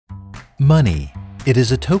Money. It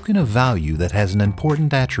is a token of value that has an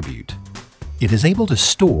important attribute. It is able to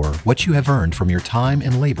store what you have earned from your time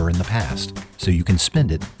and labor in the past, so you can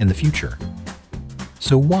spend it in the future.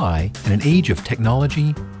 So why, in an age of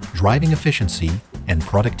technology, driving efficiency, and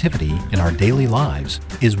productivity in our daily lives,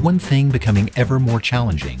 is one thing becoming ever more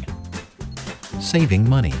challenging? Saving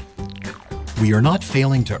money. We are not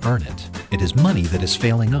failing to earn it. It is money that is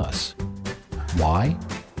failing us. Why?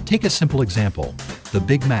 Take a simple example, the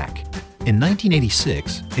Big Mac. In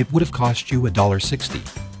 1986, it would have cost you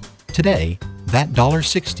 $1.60. Today, that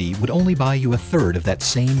 $1.60 would only buy you a third of that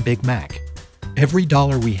same Big Mac. Every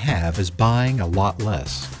dollar we have is buying a lot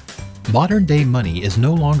less. Modern day money is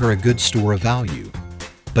no longer a good store of value,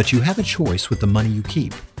 but you have a choice with the money you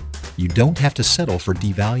keep. You don't have to settle for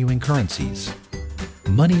devaluing currencies.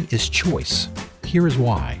 Money is choice. Here is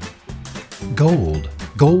why. Gold.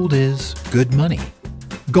 Gold is good money.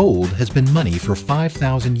 Gold has been money for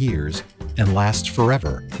 5,000 years and lasts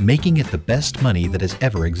forever, making it the best money that has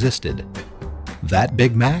ever existed. That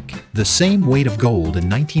Big Mac, the same weight of gold in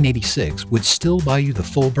 1986, would still buy you the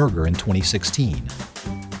full burger in 2016.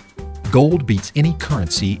 Gold beats any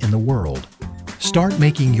currency in the world. Start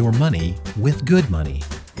making your money with good money.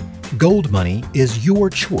 Gold money is your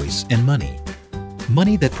choice in money.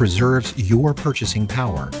 Money that preserves your purchasing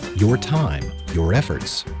power, your time, your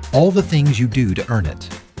efforts, all the things you do to earn it.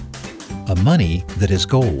 A money that is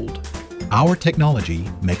gold. Our technology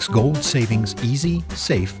makes gold savings easy,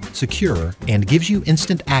 safe, secure, and gives you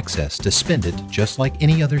instant access to spend it just like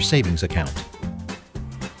any other savings account.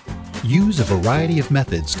 Use a variety of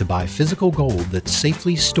methods to buy physical gold that's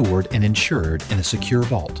safely stored and insured in a secure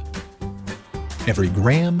vault. Every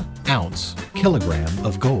gram, ounce, kilogram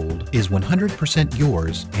of gold is 100%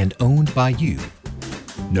 yours and owned by you.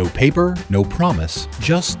 No paper, no promise,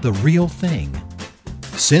 just the real thing.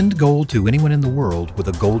 Send gold to anyone in the world with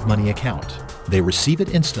a Goldmoney account. They receive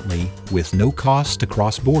it instantly with no cost to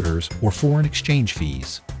cross borders or foreign exchange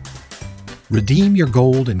fees. Redeem your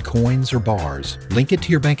gold in coins or bars, link it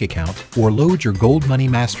to your bank account, or load your Goldmoney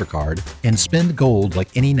MasterCard and spend gold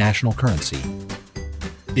like any national currency.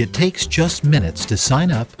 It takes just minutes to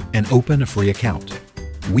sign up and open a free account.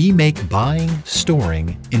 We make buying,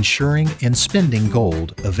 storing, insuring, and spending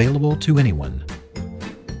gold available to anyone.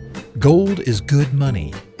 Gold is good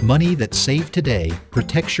money. Money that saved today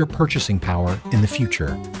protects your purchasing power in the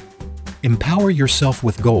future. Empower yourself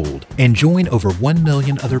with gold and join over 1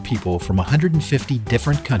 million other people from 150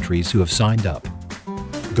 different countries who have signed up.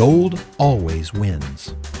 Gold always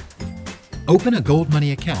wins. Open a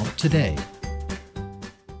Goldmoney account today.